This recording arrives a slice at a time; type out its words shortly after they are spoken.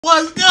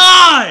What's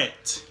good?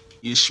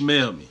 You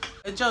smell me.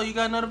 Hey Joe, you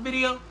got another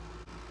video?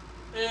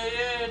 Yeah,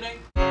 nigga.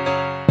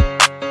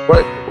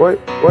 Wait,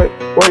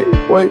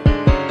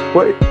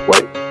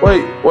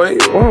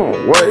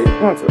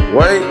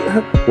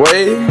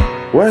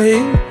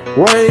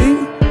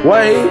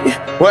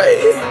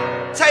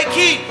 Take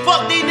heat,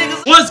 fuck these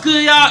niggas. What's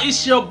good, y'all?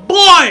 It's your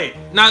boy.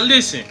 Now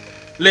listen,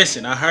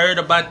 I heard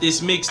about this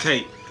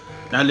mixtape.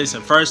 Now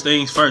listen, first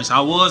things first.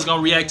 I was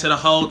gonna react to the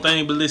whole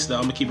thing, but listen,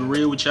 I'm gonna keep it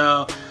real with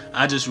y'all.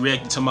 I just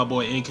reacted to my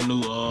boy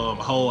Inkanu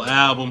whole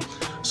album.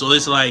 So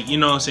it's like, you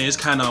know what I'm saying, it's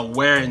kind of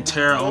wear and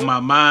tear on my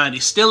mind.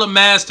 It's still a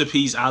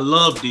masterpiece. I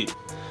loved it.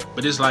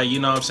 But it's like, you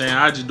know what I'm saying,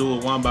 I just do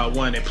it one by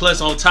one. And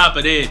plus on top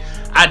of that,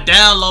 I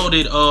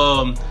downloaded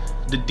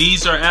the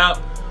Deezer app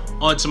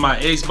onto my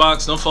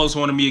Xbox. Some folks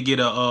wanted me to get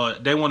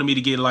they wanted me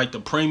to get like the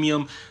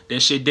premium.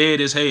 That shit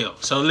dead as hell.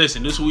 So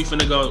listen, this is what we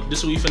finna go. This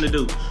is what we finna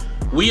do.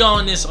 We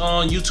on this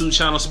YouTube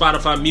channel,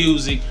 Spotify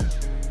Music,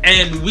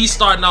 and we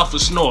starting off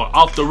with Snor,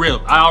 off the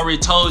rip. I already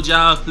told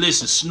y'all,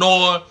 listen,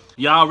 Snor,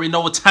 y'all already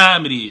know what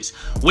time it is.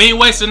 We ain't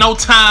wasting no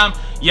time.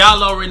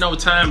 Y'all already know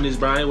what time it is,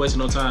 bro. I ain't wasting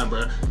no time,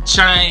 bro.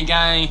 Chain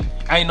gang,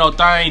 ain't no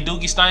thing.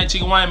 Dookie Stein,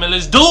 Chicken Wine, man.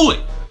 Let's do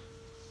it.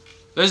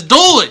 Let's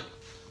do it.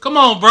 Come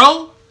on,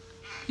 bro.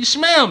 You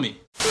smell me.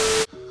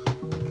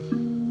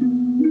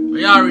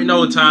 Y'all already know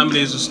what time it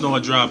is when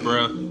Snor drop,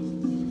 bro.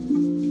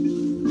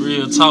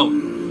 Real talk.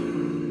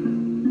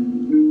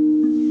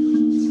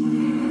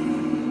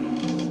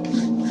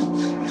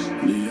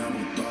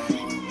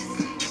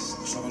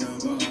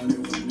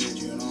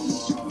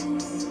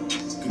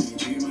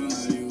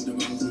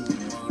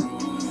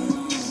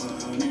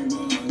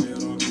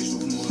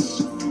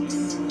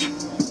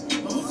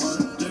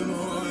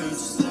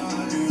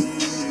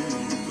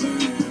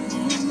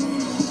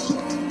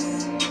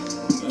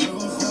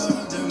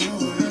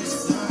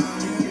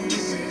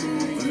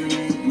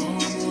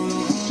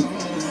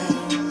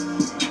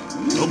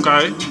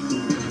 Okay.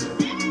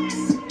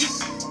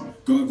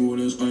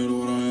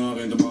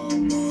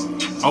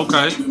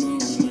 Okay.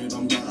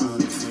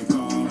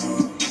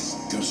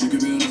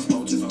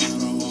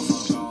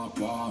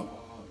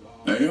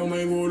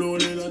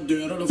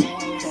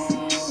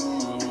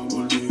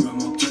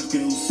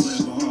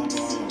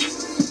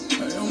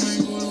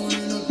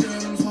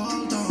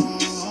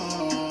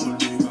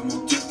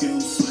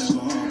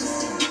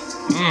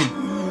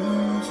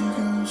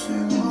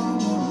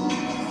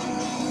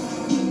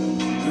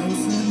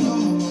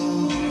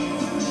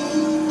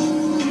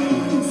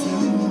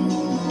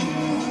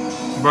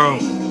 Bro.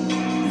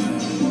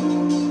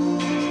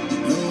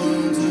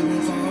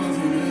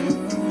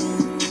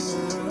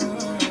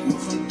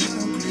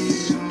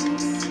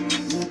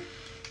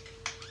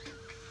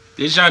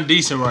 This John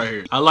decent right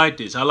here. I like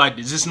this. I like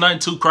this. It's nothing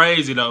too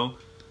crazy though.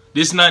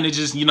 This nothing that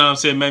just, you know what I'm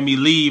saying, made me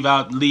leave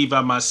out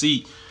my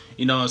seat.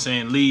 You know what I'm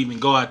saying? Leave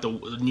and go out the,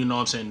 you know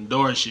what I'm saying,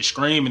 door and shit,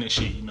 screaming and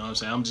shit. You know what I'm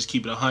saying? I'm just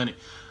keeping it 100.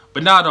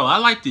 But nah though, I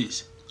like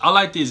this. I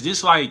like this.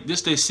 This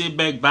that sit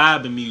back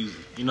vibing music.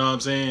 You know what I'm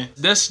saying?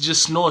 That's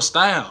just Snor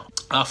style.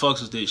 I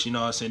fucks with this. You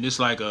know what I'm saying? It's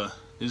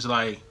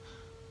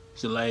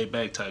a laid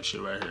back type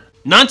shit right here.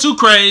 None too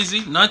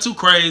crazy. None too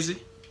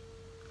crazy.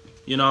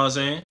 You know what I'm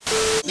saying?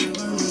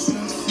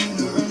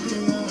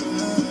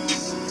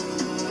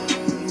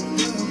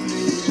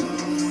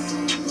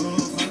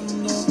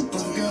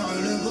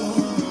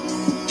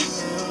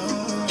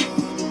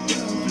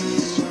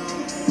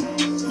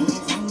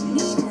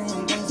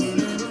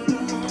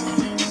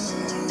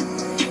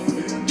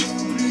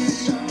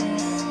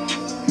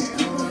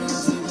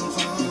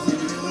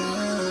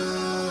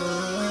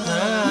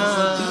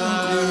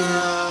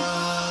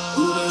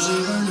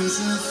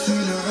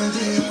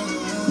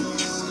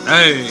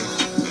 Hey.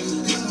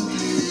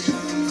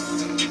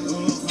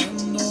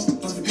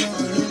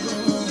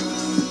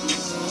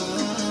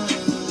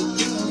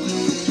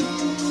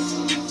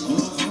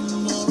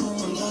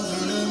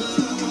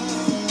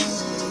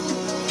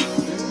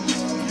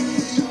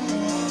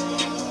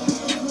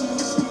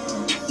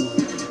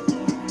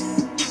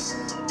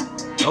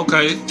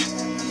 Okay.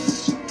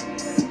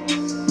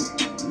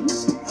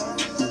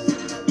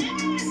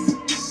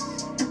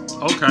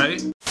 Okay.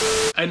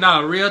 Hey, nah,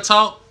 real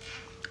talk.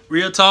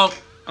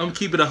 I'm gonna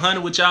keep it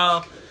 100 with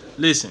y'all.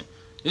 Listen,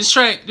 this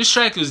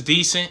track is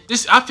decent.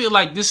 I feel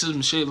like this is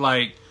some shit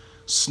like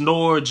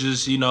Snor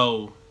just, you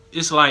know,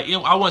 it's like,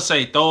 I wouldn't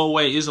say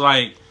throwaway. It's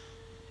like,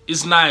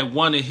 it's not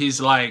one of his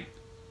like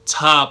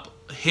top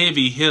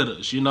heavy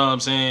hitters. You know what I'm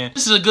saying?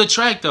 This is a good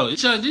track though.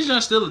 This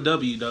just still a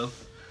W though.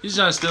 This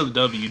just still a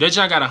W. That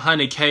y'all got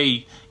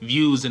 100K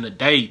views in a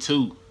day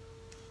too.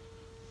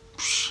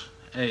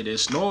 Hey, that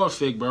Snor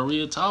effect, bro.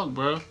 Real talk,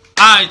 bro.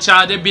 Alright,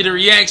 y'all, that be the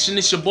reaction.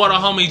 It's your boy, the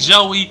homie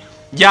Joey.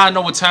 Y'all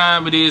know what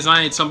time it is.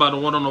 I ain't talking about the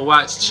one on the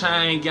watch.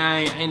 Chain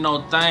gang, ain't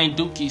no thing.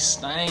 Dookie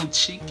Stain,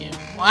 Chicken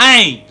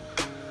Wang.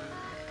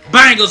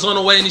 Bangers on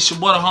the way, and it's your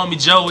boy, the homie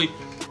Joey.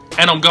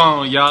 And I'm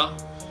gone, y'all.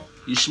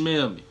 You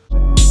smell me.